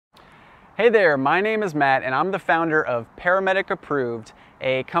Hey there, my name is Matt and I'm the founder of Paramedic Approved,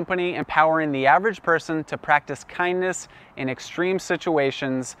 a company empowering the average person to practice kindness in extreme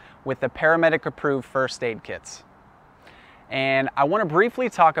situations with the Paramedic Approved first aid kits. And I want to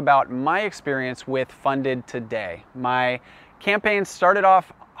briefly talk about my experience with Funded today. My campaign started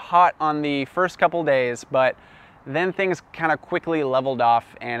off hot on the first couple days, but then things kind of quickly leveled off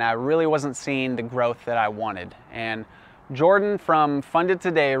and I really wasn't seeing the growth that I wanted. And Jordan from Funded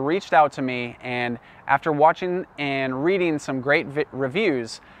Today reached out to me, and after watching and reading some great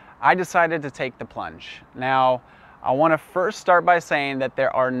reviews, I decided to take the plunge. Now, I want to first start by saying that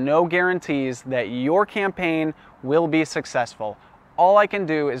there are no guarantees that your campaign will be successful. All I can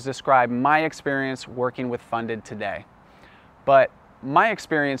do is describe my experience working with Funded Today. But my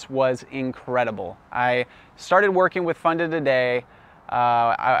experience was incredible. I started working with Funded Today,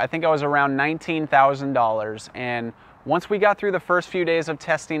 I think I was around $19,000, and once we got through the first few days of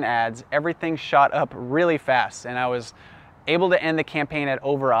testing ads, everything shot up really fast and I was able to end the campaign at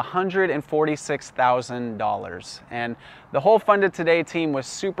over $146,000. And the whole Funded Today team was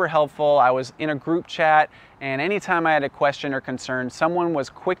super helpful. I was in a group chat, and anytime I had a question or concern, someone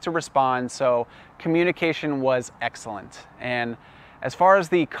was quick to respond, so communication was excellent. And as far as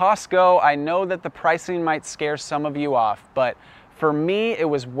the costs go, I know that the pricing might scare some of you off, but for me, it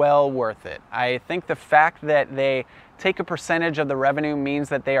was well worth it. I think the fact that they take a percentage of the revenue means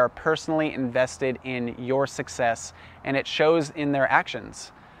that they are personally invested in your success, and it shows in their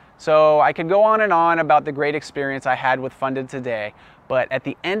actions. So I could go on and on about the great experience I had with Funded Today, but at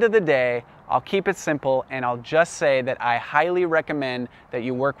the end of the day, I'll keep it simple and I'll just say that I highly recommend that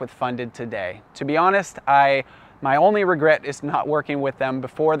you work with Funded Today. To be honest, my only regret is not working with them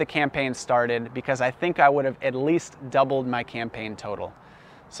before the campaign started, because I think I would have at least doubled my campaign total.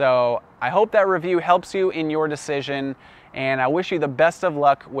 So I hope that review helps you in your decision, and I wish you the best of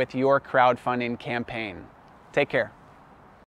luck with your crowdfunding campaign. Take care.